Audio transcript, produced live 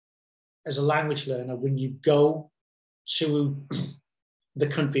as a language learner, when you go to the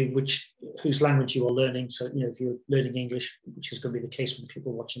country whose language you are learning, so if you're learning English, which is going to be the case for the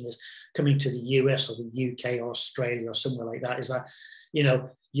people watching this, coming to the US or the UK or Australia or somewhere like that, is that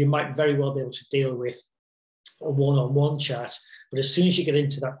you might very well be able to deal with a one-on-one chat, but as soon as you get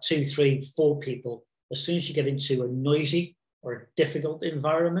into that 2, 3, 4 people, as soon as you get into a noisy or a difficult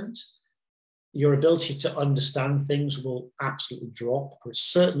environment, your ability to understand things will absolutely drop. Or it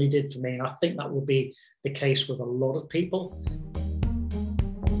certainly did for me, and I think that will be the case with a lot of people.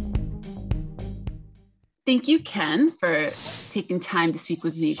 Thank you, Ken, for taking time to speak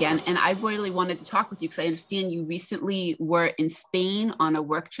with me again. And I really wanted to talk with you because I understand you recently were in Spain on a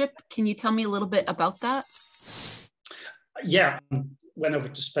work trip. Can you tell me a little bit about that? Yeah, went over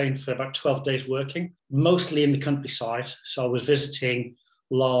to Spain for about 12 days working, mostly in the countryside. So I was visiting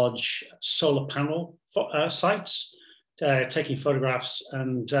large solar panel sites, taking photographs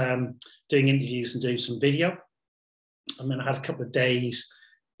and doing interviews and doing some video. And then I had a couple of days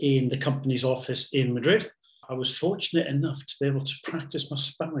in the company's office in Madrid. I was fortunate enough to be able to practice my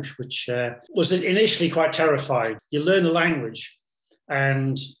Spanish, which was initially quite terrifying. You learn a language,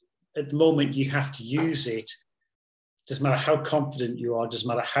 and at the moment you have to use it. Doesn't matter how confident you are, doesn't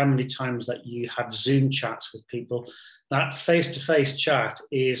matter how many times that you have Zoom chats with people, that face-to-face chat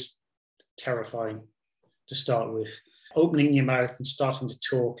is terrifying to start with. Opening your mouth and starting to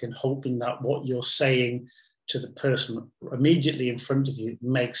talk and hoping that what you're saying to the person immediately in front of you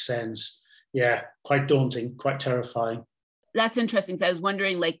makes sense. Yeah, quite daunting, quite terrifying. That's interesting. So I was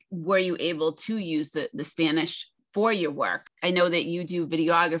wondering, were you able to use the Spanish for your work? I know that you do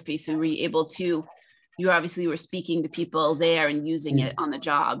videography, so were you able to, you obviously were speaking to people there and using it on the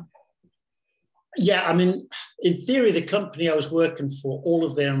job. Yeah, I mean, in theory, the company I was working for, all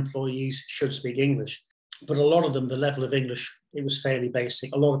of their employees should speak English. But a lot of them, the level of English, it was fairly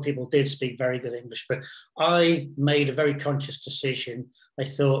basic. A lot of people did speak very good English, but I made a very conscious decision. I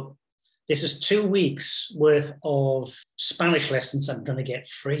thought, this is 2 weeks worth of Spanish lessons I'm going to get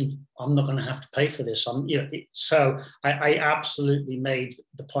free. I'm not going to have to pay for this. So I absolutely made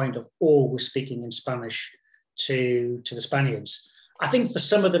the point of always speaking in Spanish to the Spaniards. I think for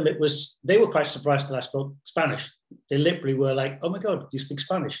some of them, they were quite surprised that I spoke Spanish. They literally were like, oh my God, do you speak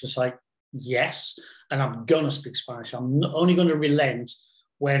Spanish? It's like, yes, and I'm going to speak Spanish. I'm not only going to relent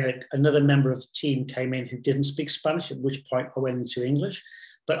when another member of the team came in who didn't speak Spanish, at which point I went into English.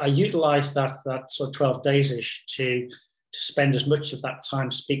 But I utilized that sort of 12 days-ish to spend as much of that time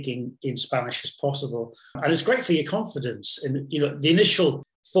speaking in Spanish as possible. And it's great for your confidence. And, the initial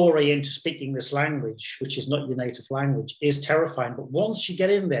foray into speaking this language, which is not your native language, is terrifying. But once you get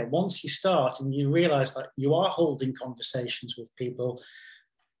in there, once you start and you realize that you are holding conversations with people,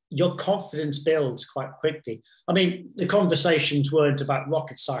 your confidence builds quite quickly. I mean, the conversations weren't about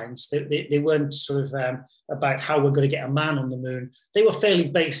rocket science. They weren't sort of about how we're going to get a man on the moon. They were fairly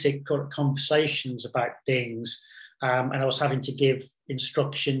basic conversations about things. And I was having to give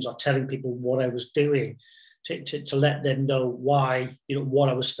instructions or telling people what I was doing to let them know why, what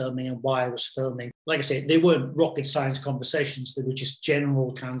I was filming and why I was filming. Like I said, they weren't rocket science conversations. They were just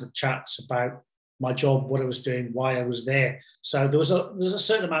general kind of chats about my job, what I was doing, why I was there. So there's a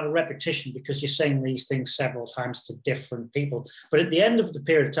certain amount of repetition because you're saying these things several times to different people. But at the end of the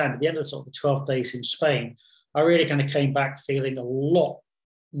period of time, at the end of sort of the 12 days in Spain, I really kind of came back feeling a lot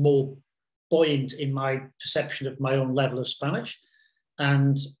more buoyant in my perception of my own level of Spanish.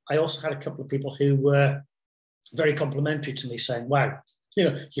 And I also had a couple of people who were very complimentary to me saying, wow,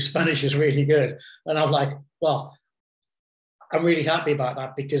 your Spanish is really good. And I'm like, well, I'm really happy about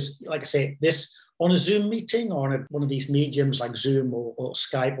that because, like I say, this on a Zoom meeting or on one of these mediums like Zoom or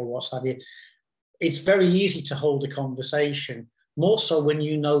Skype or what have you, it's very easy to hold a conversation, more so when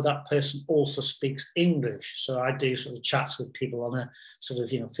you know that person also speaks English. So I do sort of chats with people on a sort of,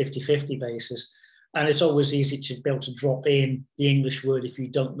 50-50 basis. And it's always easy to be able to drop in the English word if you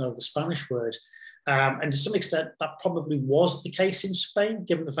don't know the Spanish word. And to some extent, that probably was the case in Spain,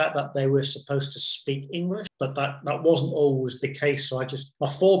 given the fact that they were supposed to speak English, but that wasn't always the case. So my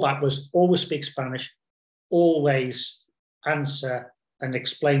fallback was always speak Spanish, always answer and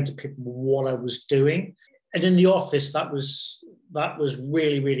explain to people what I was doing. And in the office, that was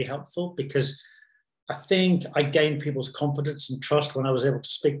really, really helppful because I think I gained people's confidence and trust when I was able to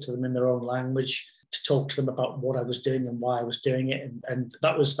speak to them in their own language, to talk to them about what I was doing and why I was doing it. And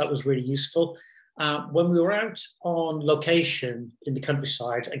that was really useful. When we were out on location in the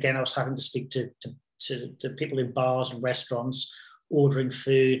countryside, again, I was having to speak to people in bars and restaurants, ordering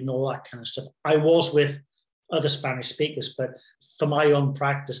food and all that kind of stuff. I was with other Spanish speakers, but for my own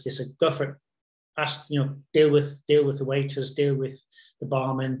practice, they said, go for it. ask, deal with the waiters, deal with the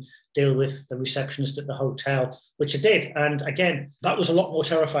barman, deal with the receptionist at the hotel, which I did. And again, that was a lot more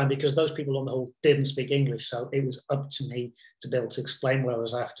terrifying because those people on the whole didn't speak English. So it was up to me to be able to explain what I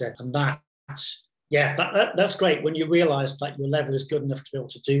was after. And that's great when you realize that your level is good enough to be able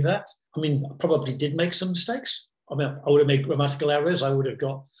to do that. I mean, I probably did make some mistakes. I mean, I would have made grammatical errors. I would have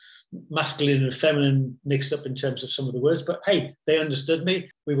got masculine and feminine mixed up in terms of some of the words, but hey, they understood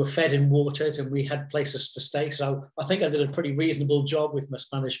me. We were fed and watered and we had places to stay. So I think I did a pretty reasonable job with my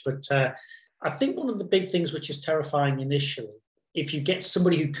Spanish. But I think one of the big things which is terrifying initially, if you get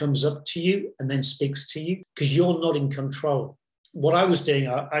somebody who comes up to you and then speaks to you, because you're not in control. What I was doing,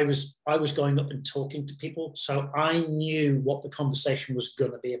 I was going up and talking to people. So I knew what the conversation was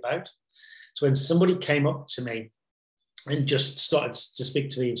going to be about. So when somebody came up to me and just started to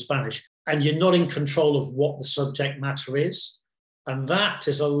speak to me in Spanish, and you're not in control of what the subject matter is. And that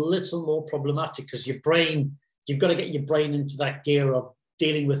is a little more problematic because you've got to get your brain into that gear of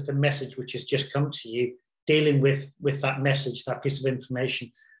dealing with the message which has just come to you, dealing with that message, that piece of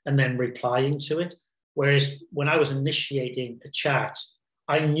information, and then replying to it. Whereas when I was initiating a chat,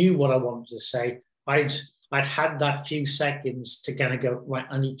 I knew what I wanted to say. I'd had that few seconds to kind of go, right,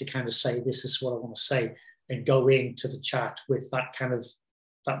 I need to kind of say, this is what I want to say, and go into the chat with that kind of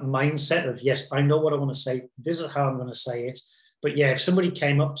that mindset of, yes, I know what I want to say. This is how I'm going to say it. But yeah, if somebody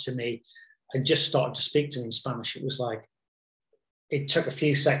came up to me and just started to speak to me in Spanish, it was like, it took a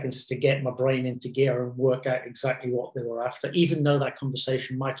few seconds to get my brain into gear and work out exactly what they were after, even though that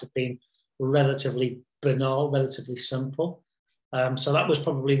conversation might have been relatively banal, relatively simple. So that was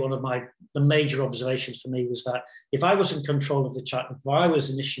probably one of the major observations for me, was that if I was in control of the chat, if I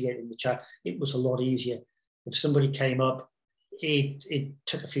was initiating the chat, it was a lot easier. If somebody came up, it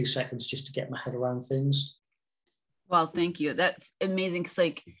took a few seconds just to get my head around things. Well, thank you. That's amazing.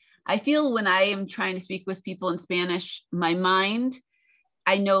 Because I feel when I am trying to speak with people in Spanish, my mind,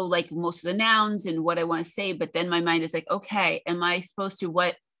 I know most of the nouns and what I want to say, but then my mind is like, okay, am I supposed to,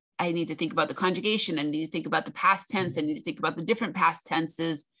 what I need to think about the conjugation. I need to think about the past tense. I need to think about the different past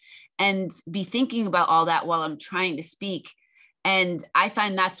tenses and be thinking about all that while I'm trying to speak. And I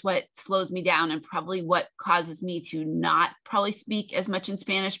find that's what slows me down and probably what causes me to not probably speak as much in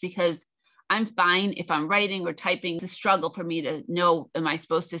Spanish, because I'm fine if I'm writing or typing. It's a struggle for me to know, am I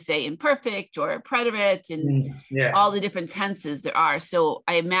supposed to say imperfect or preterite and all the different tenses there are. So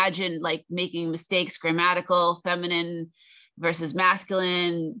I imagine making mistakes, grammatical, feminine versus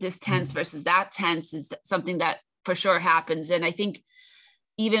masculine, this tense versus that tense is something that for sure happens. And I think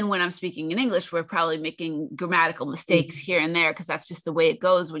even when I'm speaking in English, we're probably making grammatical mistakes here and there because that's just the way it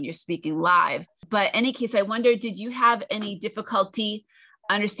goes when you're speaking live. But in any case, I wonder, did you have any difficulty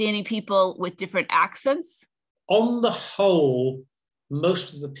understanding people with different accents? On the whole,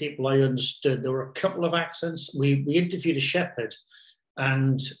 most of the people I understood. There were a couple of accents. We interviewed a shepherd,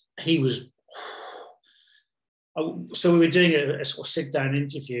 and he was... So we were doing a sort of sit-down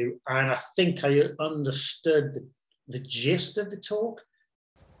interview, and I think I understood the gist of the talk.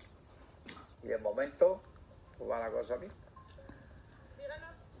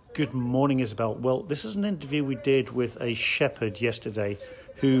 Good morning, Isabel. Well, this is an interview we did with a shepherd yesterday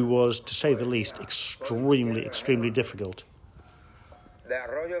who was, to say the least, extremely difficult. De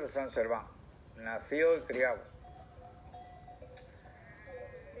Arroyo de San Serván. Nació y criado.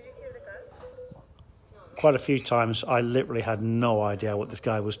 Quite a few times I literally had no idea what this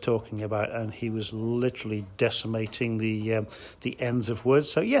guy was talking about, and he was literally decimating the ends of words.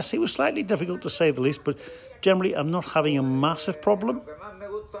 So yes, it was slightly difficult to say the least, but generally I'm not having a massive problem.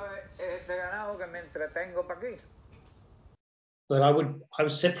 But I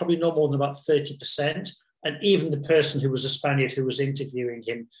would say probably no more than about 30%. And even the person who was a Spaniard who was interviewing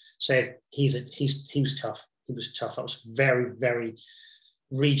him said he was tough. He was tough. That was very, very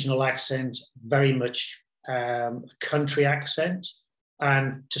regional accent, very much country accent,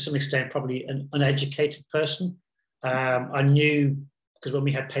 and to some extent probably an uneducated person. I knew, because when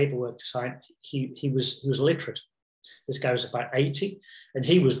we had paperwork to sign, he was illiterate. This guy was about 80, and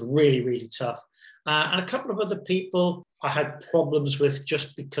he was really, really tough. And a couple of other people I had problems with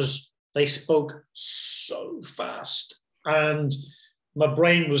just because they spoke so fast, and my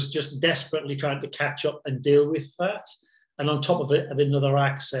brain was just desperately trying to catch up and deal with that. And on top of it, of another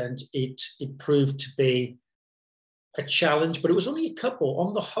accent, it proved to be a challenge, but it was only a couple.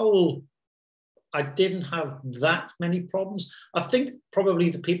 On the whole, I didn't have that many problems. I think probably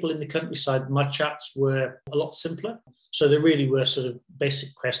the people in the countryside, my chats were a lot simpler. So they really were sort of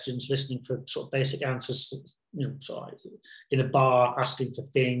basic questions, listening for sort of basic answers, sort of in a bar, asking for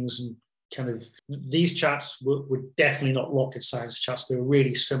things and kind of, these chats were definitely not rocket science chats. They were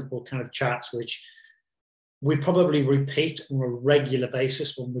really simple kind of chats, which we probably repeat on a regular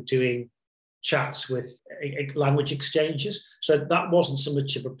basis when we're doing chats with language exchanges. So that wasn't so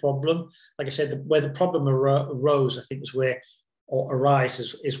much of a problem. Like I said, where the problem arose, I think,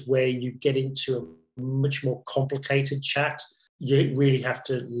 arises is where you get into a much more complicated chat. You really have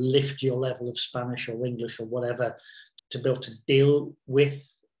to lift your level of Spanish or English or whatever to be able to deal with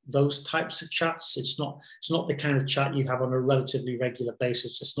those types of chats. It's not the kind of chat you have on a relatively regular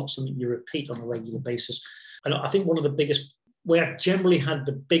basis. It's not something you repeat on a regular basis. And I think one of the biggest, where I generally had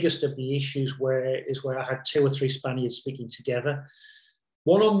the biggest of the issues where I had 2 or 3 Spaniards speaking together.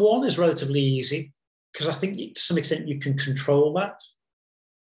 One-on-one is relatively easy because I think to some extent you can control that.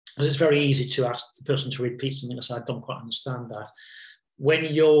 Because it's very easy to ask the person to repeat something and say, I don't quite understand that. When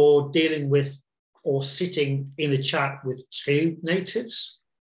you're dealing with or sitting in a chat with 2 natives,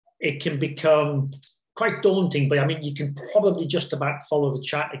 it can become quite daunting, but I mean, you can probably just about follow the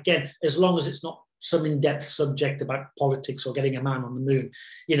chat, again, as long as it's not some in-depth subject about politics or getting a man on the moon,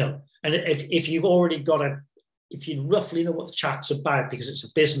 you know. And if you've already got if you roughly know what the chat's about, because it's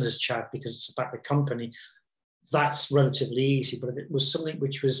a business chat, because it's about the company, that's relatively easy. But if it was something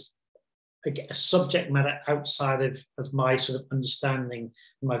which was a subject matter outside of my sort of understanding,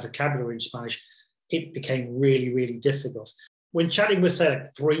 my vocabulary in Spanish, it became really, really difficult. When chatting with, say,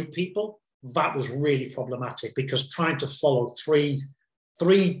 like 3 people, that was really problematic, because trying to follow three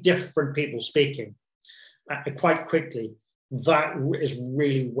different people speaking quite quickly, that is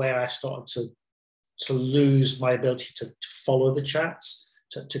really where I started to lose my ability to follow the chats,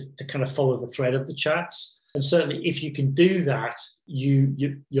 to kind of follow the thread of the chats. And certainly if you can do that,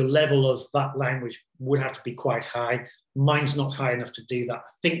 your level of that language would have to be quite high. Mine's not high enough to do that.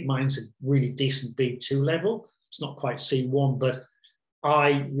 I think mine's a really decent B2 level. It's not quite C1, but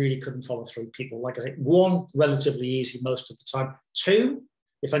I really couldn't follow 3 people. Like I said, 1, relatively easy most of the time. 2,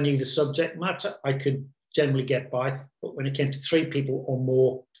 if I knew the subject matter, I could generally get by. But when it came to 3 people or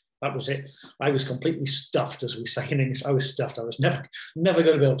more, that was it. I was completely stuffed, as we say in English. I was stuffed. I was never going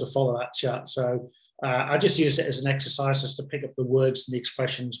to be able to follow that chat. So I just used it as an exercise, just to pick up the words and the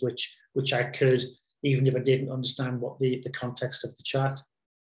expressions which I could, even if I didn't understand what the context of the chat.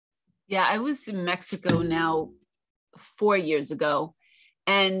 Yeah, I was in Mexico now 4 years ago,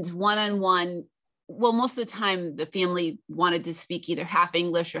 and one-on-one, well, most of the time the family wanted to speak either half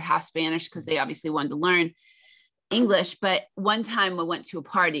English or half Spanish because they obviously wanted to learn English. But one time I went to a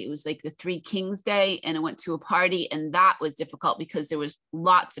party, it was like the 3 Kings Day, and I went to a party, and that was difficult because there was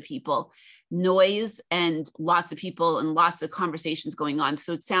lots of people, noise, and lots of people and lots of conversations going on.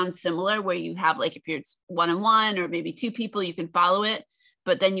 So it sounds similar where you have, like, if you're one-on-one or maybe 2 people, you can follow it,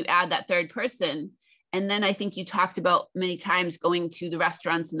 but then you add that 3rd person. And then I think you talked about many times going to the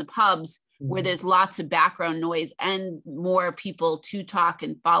restaurants and the pubs where there's lots of background noise and more people to talk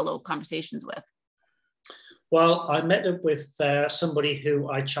and follow conversations with. Well, I met up with somebody who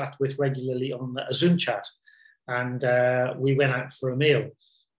I chat with regularly on a Zoom chat, and we went out for a meal,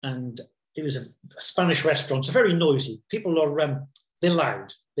 and it was a Spanish restaurant. It's very noisy. People are, they're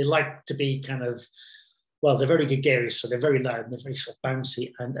loud. They like to be kind of, well, they're very gregarious, so they're very loud and they're very sort of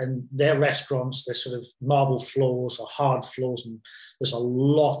bouncy. And their restaurants, they're sort of marble floors or hard floors, and there's a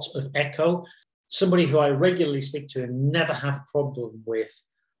lot of echo. Somebody who I regularly speak to and never have a problem with,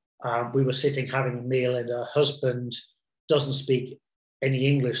 we were sitting having a meal, and her husband doesn't speak any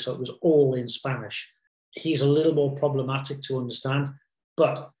English, so it was all in Spanish. He's a little more problematic to understand,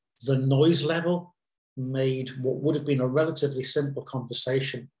 but the noise level made what would have been a relatively simple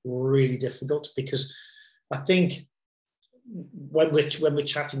conversation really difficult, because I think when we're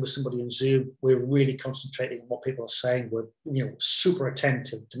chatting with somebody on Zoom, we're really concentrating on what people are saying. We're super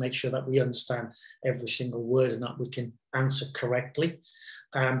attentive to make sure that we understand every single word and that we can answer correctly.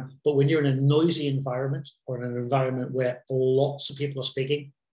 But when you're in a noisy environment, or in an environment where lots of people are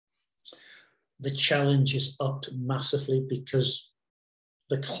speaking, the challenge is upped massively, because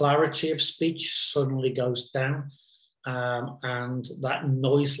the clarity of speech suddenly goes down, and that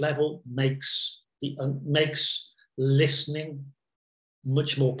noise level makes listening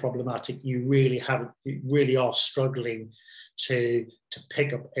much more problematic. You really are struggling to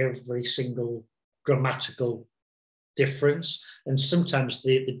pick up every single grammatical difference, and sometimes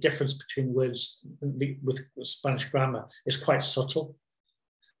the difference between words with Spanish grammar is quite subtle.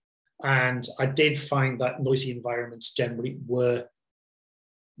 And I did find that noisy environments generally were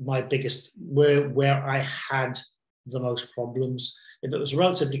my biggest, where I had the most problems. If it was a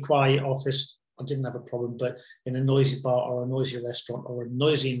relatively quiet office, I didn't have a problem, but in a noisy bar or a noisy restaurant or a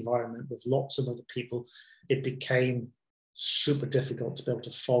noisy environment with lots of other people, it became super difficult to be able to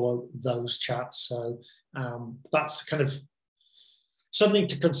follow those chats. So that's kind of something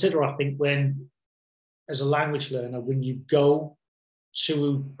to consider, I think, when, as a language learner, when you go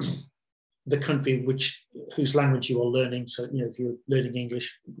to the country whose language you are learning. So, if you're learning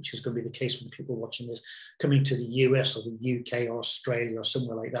English, which is going to be the case for the people watching this, coming to the US or the UK or Australia or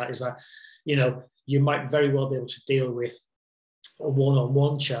somewhere like that, is that, you might very well be able to deal with a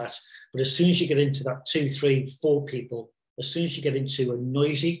one-on-one chat. But as soon as you get into that 2, 3, 4 people, as soon as you get into a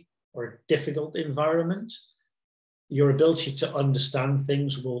noisy or a difficult environment, your ability to understand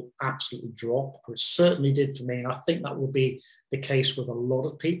things will absolutely drop. Or it certainly did for me. And I think that will be the case with a lot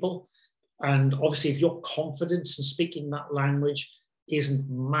of people. And obviously, if your confidence in speaking that language isn't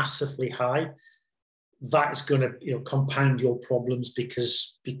massively high, that is going to compound your problems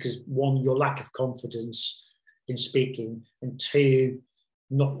because one, your lack of confidence in speaking, and two,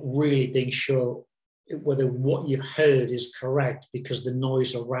 not really being sure whether what you've heard is correct because the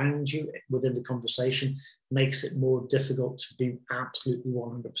noise around you within the conversation makes it more difficult to be absolutely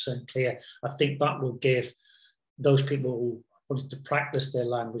 100% clear. I think that will give those people who wanted to practice their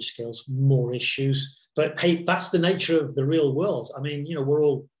language skills more issues. But hey, that's the nature of the real world. I mean, we're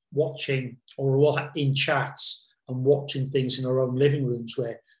all watching, or we're all in chats and watching things in our own living rooms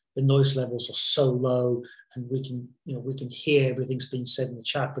where the noise levels are so low and we can hear everything's being said in the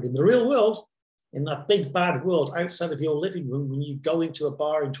chat. But in the real world, in that big bad world outside of your living room, when you go into a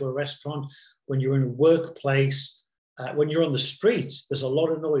bar, into a restaurant, when you're in a workplace, when you're on the street, there's a lot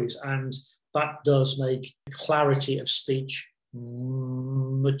of noise, and that does make clarity of speech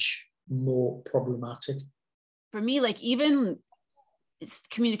much more problematic. For me, like even it's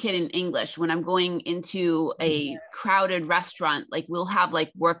communicating in English, when I'm going into a crowded restaurant, like we'll have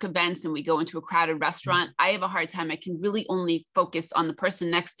like work events and we go into a crowded restaurant, I have a hard time. I can really only focus on the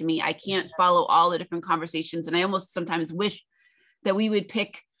person next to me. I can't follow all the different conversations. And I almost sometimes wish that we would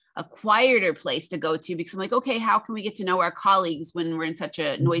pick a quieter place to go to, because I'm like, okay, how can we get to know our colleagues when we're in such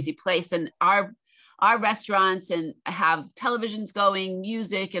a noisy place? And our restaurants and have televisions going,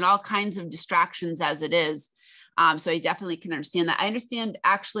 music, and all kinds of distractions as it is. So I definitely can understand that. I understand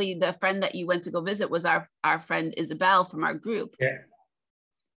actually the friend that you went to go visit was our friend Isabel from our group. Yeah.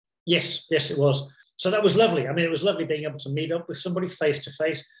 Yes, it was. So that was lovely. I mean, it was lovely being able to meet up with somebody face to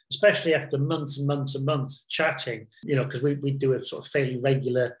face, especially after months and months and months chatting, because we do a sort of fairly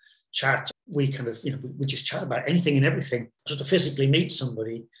regular chat. We kind of, we just chat about anything and everything. So to physically meet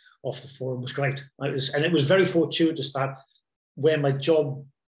somebody off the forum was great. It was very fortuitous that where my job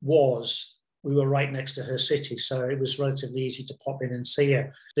was, we were right next to her city, so it was relatively easy to pop in and see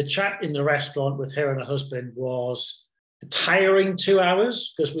her. The chat in the restaurant with her and her husband was a tiring 2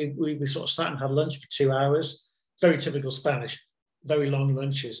 hours, because we sort of sat and had lunch for 2 hours. Very typical Spanish, very long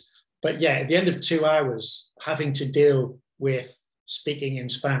lunches. But yeah, at the end of 2 hours, having to deal with speaking in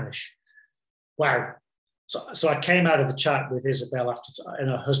Spanish, wow. So I came out of the chat with Isabel and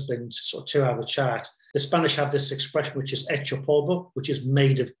her husband, sort of 2 hour chat. The Spanish have this expression, which is hecho polvo, which is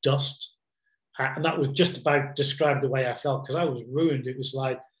made of dust. And that was just about describe the way I felt, because I was ruined. It was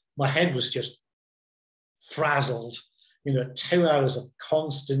like my head was just frazzled. 2 hours of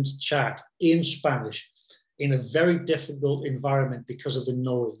constant chat in Spanish in a very difficult environment because of the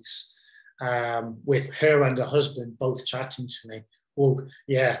noise, with her and her husband both chatting to me. Oh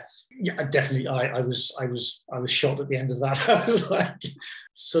yeah, definitely. I was shocked at the end of that. I was like,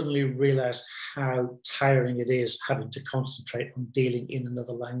 suddenly realized how tiring it is having to concentrate on dealing in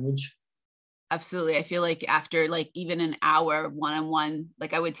another language. Absolutely. I feel like after like even an hour one-on-one,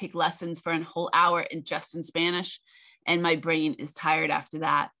 like I would take lessons for a whole hour just in Spanish, and my brain is tired after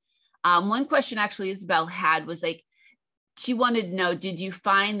that. One question actually Isabel had was like, she wanted to know, did you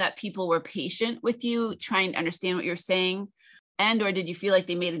find that people were patient with you trying to understand what you're saying? Or did you feel like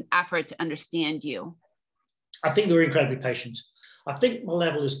they made an effort to understand you? I think they were incredibly patient. I think my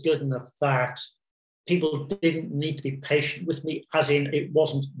level is good enough that people didn't need to be patient with me, as in it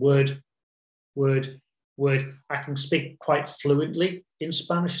wasn't word. I can speak quite fluently in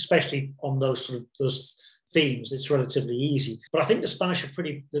Spanish, especially on those themes. It's relatively easy. But I think the Spanish are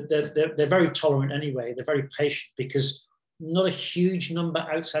they're very tolerant anyway. They're very patient because not a huge number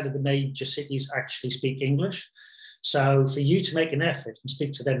outside of the major cities actually speak English. So for you to make an effort and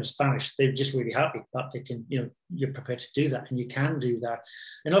speak to them in Spanish, they're just really happy that they can, you're prepared to do that, and you can do that.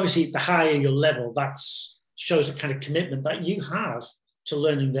 And obviously, the higher your level, that shows a kind of commitment that you have to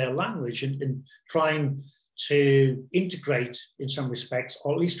learning their language and trying to integrate in some respects,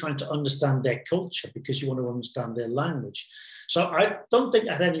 or at least trying to understand their culture, because you want to understand their language. So I don't think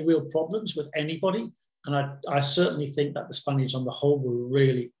I had any real problems with anybody. And I certainly think that the Spaniards on the whole were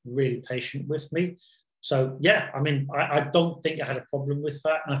really, really patient with me. So, yeah, I mean, I don't think I had a problem with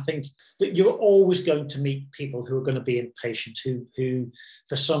that. And I think that you're always going to meet people who are going to be impatient, who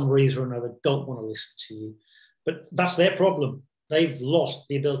for some reason or another, don't want to listen to you. But that's their problem. They've lost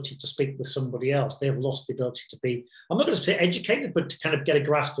the ability to speak with somebody else. They've lost the ability to be, I'm not going to say educated, but to kind of get a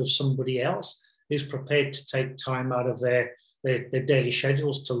grasp of somebody else who's prepared to take time out of their daily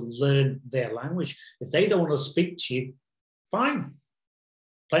schedules to learn their language. If they don't want to speak to you, fine.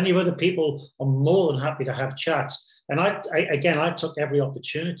 Plenty of other people are more than happy to have chats. And I took every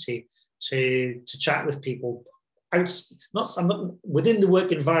opportunity to chat with people. Not within the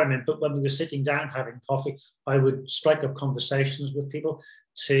work environment, but when we were sitting down having coffee, I would strike up conversations with people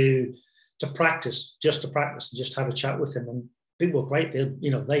to practice, just have a chat with them. And people were great. They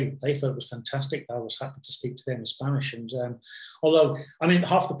thought it was fantastic. I was happy to speak to them in Spanish. And although, I mean,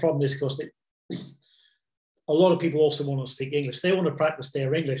 half the problem is, of course, that a lot of people also want to speak English. They want to practice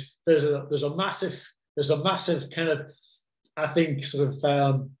their English. There's a massive kind of, I think, sort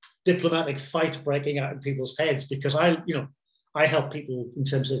of diplomatic fight breaking out in people's heads, because I help people in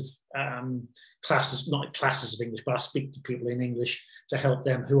terms of classes, not classes of English, but I speak to people in English to help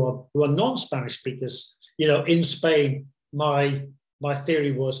them who are non-Spanish speakers. In Spain, my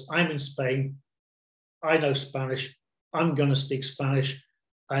theory was, I'm in Spain, I know Spanish, I'm going to speak Spanish,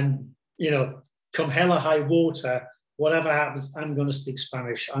 and come hell or high water, whatever happens, I'm going to speak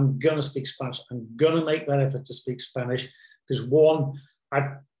Spanish. I'm going to speak Spanish. I'm going to make that effort to speak Spanish, because one,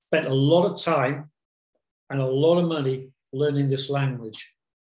 I've spent a lot of time and a lot of money learning this language.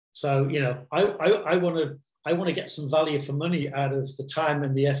 So, I want to get some value for money out of the time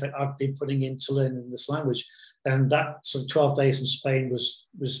and the effort I've been putting into learning this language. And that sort of 12 days in Spain was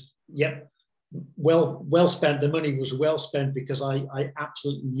well spent. The money was well spent, because I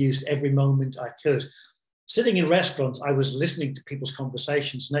absolutely used every moment I could. Sitting in restaurants, I was listening to people's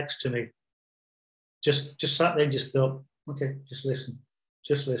conversations next to me. Just sat there and just thought, okay, just listen.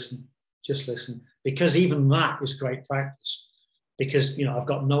 Because even that is great practice. Because, I've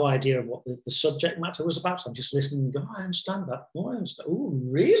got no idea of what the subject matter was about. So I'm just listening and going, oh, I understand that. Oh, I understand. Oh,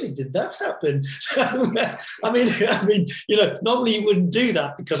 really? Did that happen? So, I mean, normally you wouldn't do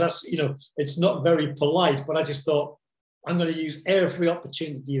that, because that's, it's not very polite. But I just thought, I'm going to use every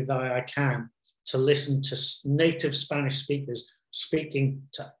opportunity that I can to listen to native Spanish speakers speaking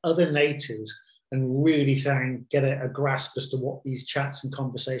to other natives, and really try and get a grasp as to what these chats and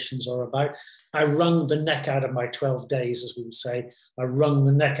conversations are about. I wrung the neck out of my 12 days, as we would say. I wrung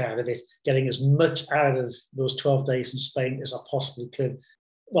the neck out of it, getting as much out of those 12 days in Spain as I possibly could.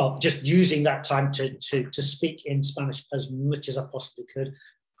 Well, just using that time to speak in Spanish as much as I possibly could.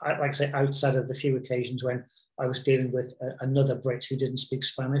 Like I say, outside of the few occasions when I was dealing with another Brit who didn't speak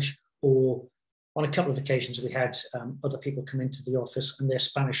Spanish, or on a couple of occasions, we had other people come into the office and their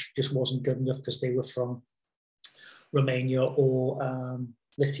Spanish just wasn't good enough because they were from Romania or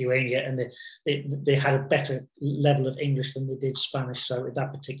Lithuania, and they had a better level of English than they did Spanish. So at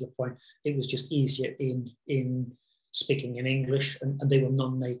that particular point, it was just easier in speaking in English, and they were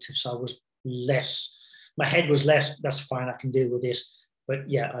non-native, so I was less. My head was less. That's fine. I can deal with this. But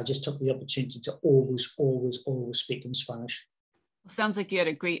yeah, I just took the opportunity to always speak in Spanish. Sounds like you had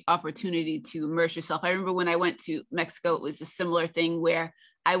a great opportunity to immerse yourself. I remember when I went to Mexico, it was a similar thing where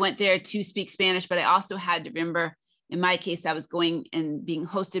I went there to speak Spanish, but I also had to remember, in my case, I was going and being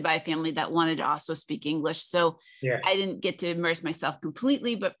hosted by a family that wanted to also speak English. So yeah. I didn't get to immerse myself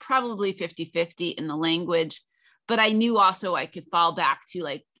completely, but probably 50-50 in the language. But I knew also I could fall back to,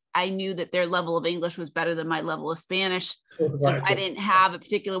 like, I knew that their level of English was better than my level of Spanish. So if I didn't have a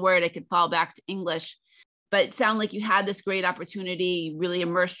particular word, I could fall back to English. But it sounded like you had this great opportunity, you really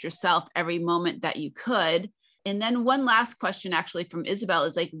immersed yourself every moment that you could. And then one last question actually from Isabel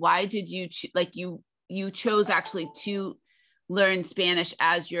is, like, why did you, you chose actually to learn Spanish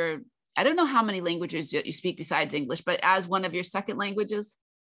as your, I don't know how many languages you speak besides English, but as one of your second languages?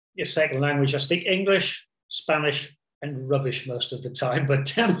 Your second language, I speak English, Spanish, and rubbish most of the time. But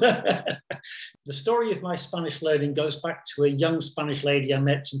the story of my Spanish learning goes back to a young Spanish lady I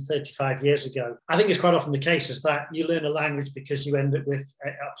met some 35 years ago. I think it's quite often the case is that you learn a language because you end up with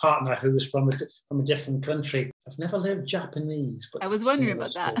a partner who is from a different country. I've never learned Japanese. But I was wondering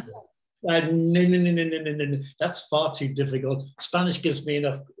about that. No. That's far too difficult. Spanish gives me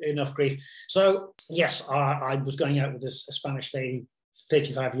enough grief. So yes, I was going out with a Spanish lady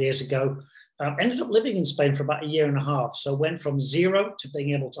 35 years ago. Ended up living in Spain for about 1.5 years. So went from zero to being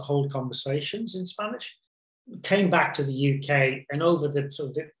able to hold conversations in Spanish. Came back to the UK, and over the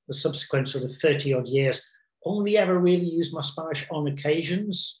subsequent 30 odd years, only ever really used my Spanish on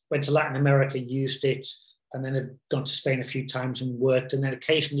occasions. Went to Latin America, used it. and then I've gone to Spain a few times and worked, and then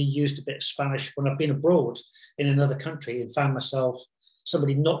occasionally used a bit of Spanish when I've been abroad in another country and found myself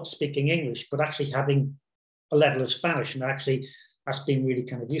somebody not speaking English, but actually having a level of Spanish. And actually, that's been really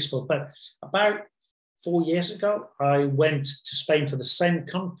kind of useful. But about 4 years ago, I went to Spain for the same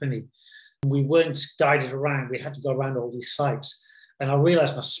company. We weren't guided around. We had to go around all these sites. And I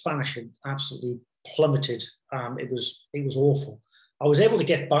realized my Spanish had absolutely plummeted. It was awful. I was able to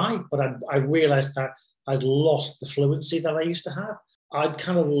get by, but I realized that I'd lost the fluency that I used to have.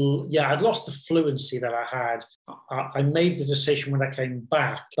 I'd lost the fluency that I had. I made the decision when I came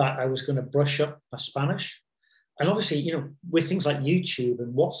back that I was going to brush up my Spanish. And obviously, you know, with things like YouTube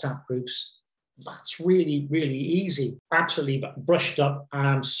and WhatsApp groups, that's really, really easy. Absolutely brushed up.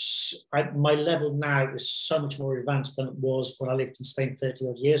 My level now is so much more advanced than it was when I lived in Spain 30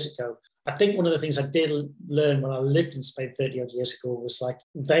 odd years ago. I think one of the things I did learn when I lived in Spain 30 odd years ago was like,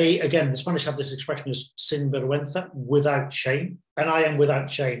 the Spanish have this expression as sin vergüenza, without shame. And I am without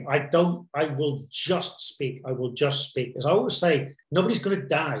shame. I will just speak. As I always say, nobody's going to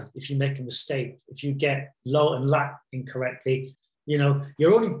die if you make a mistake. If you get lo and lat incorrectly, you know,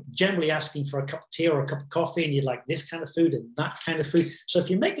 you're only generally asking for a cup of tea or a cup of coffee, and you'd like this kind of food and that kind of food. So if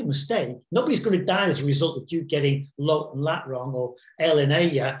you make a mistake, nobody's going to die as a result of you getting lo and lat wrong or L and A.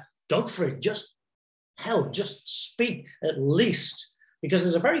 Yeah, go for it. Just speak at least, because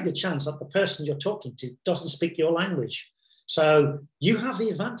there's a very good chance that the person you're talking to doesn't speak your language. So you have the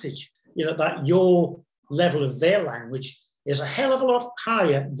advantage, you know, that your level of their language is a hell of a lot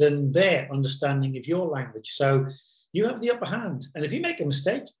higher than their understanding of your language. So you have the upper hand. And if you make a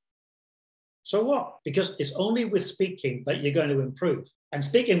mistake, so what? Because it's only with speaking that you're going to improve. And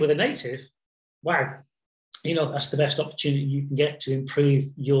speaking with a native, wow, you know, that's the best opportunity you can get to improve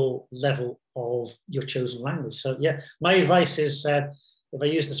your level of your chosen language. So yeah, my advice is, if I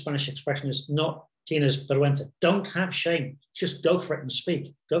use the Spanish expression, is not tienes vergüenza. Don't have shame. Just go for it and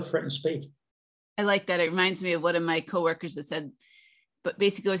speak. Go for it and speak. I like that. It reminds me of one of my coworkers that said, but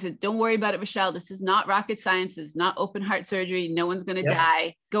basically I said, don't worry about it, Michelle. This is not rocket science. This is not open heart surgery. No one's going to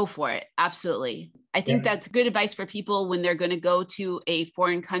die. Go for it. Absolutely. I think that's good advice for people when they're going to go to a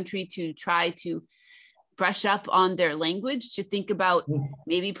foreign country to try to brush up on their language, to think about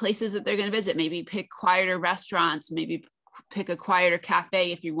maybe places that they're going to visit, maybe pick quieter restaurants, maybe pick a quieter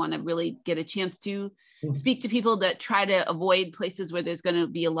cafe if you want to really get a chance to speak to people, that try to avoid places where there's going to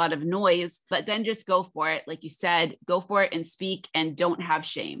be a lot of noise, but then just go for it. Like you said, go for it and speak, and don't have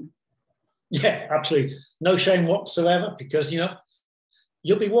shame. Yeah, absolutely. No shame whatsoever, because, you know,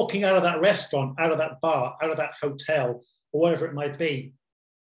 you'll be walking out of that restaurant, out of that bar, out of that hotel, or whatever it might be,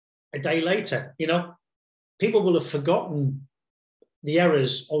 a day later. You know, people will have forgotten the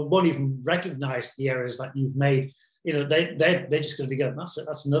errors or won't even recognize the errors that you've made. You know, they're just going to be going, that's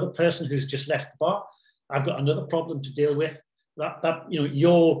another person who's just left the bar. I've got another problem to deal with. That you know,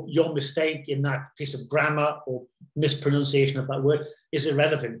 your mistake in that piece of grammar or mispronunciation of that word is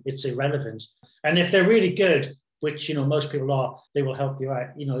irrelevant. It's irrelevant. And if they're really good, which, you know, most people are, they will help you out.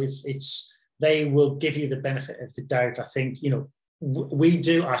 You know, they will give you the benefit of the doubt. I think, you know,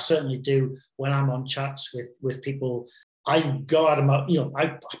 I certainly do when I'm on chats with people. I go out of my, you know,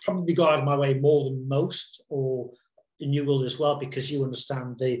 I probably go out of my way more than most, and you will as well, because you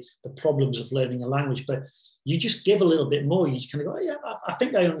understand the problems of learning a language, but you just give a little bit more. You just kind of go, oh, yeah, I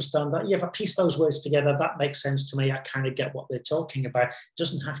think I understand that. Yeah, if I piece those words together, that makes sense to me. I kind of get what they're talking about. It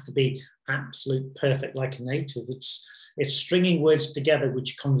doesn't have to be absolute perfect like a native. It's stringing words together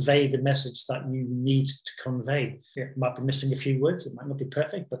which convey the message that you need to convey. It might be missing a few words. It might not be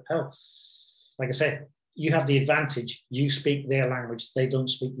perfect, but hell, like I said, you have the advantage. You speak their language. They don't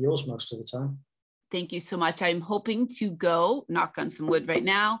speak yours most of the time. Thank you so much. I'm hoping to go, knock on some wood right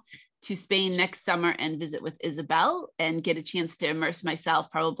now, to Spain next summer and visit with Isabel and get a chance to immerse myself,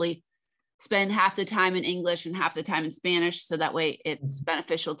 probably spend half the time in English and half the time in Spanish. So that way it's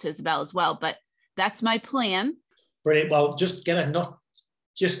beneficial to Isabel as well. But that's my plan. Brilliant. Well, just get her to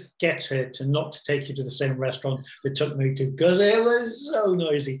not take you to the same restaurant that took me to, because it was so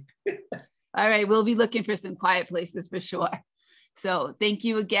noisy. All right. We'll be looking for some quiet places for sure. So thank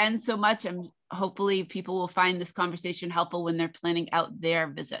you again so much. And hopefully people will find this conversation helpful when they're planning out their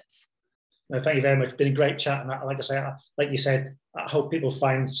visits. No, thank you very much. It's been a great chat. And like I say, like you said, I hope people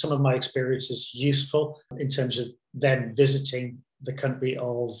find some of my experiences useful in terms of them visiting the country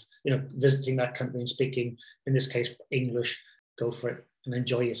visiting that country and speaking, in this case, English. Go for it and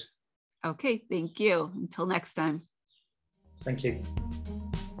enjoy it. Okay. Thank you. Until next time. Thank you.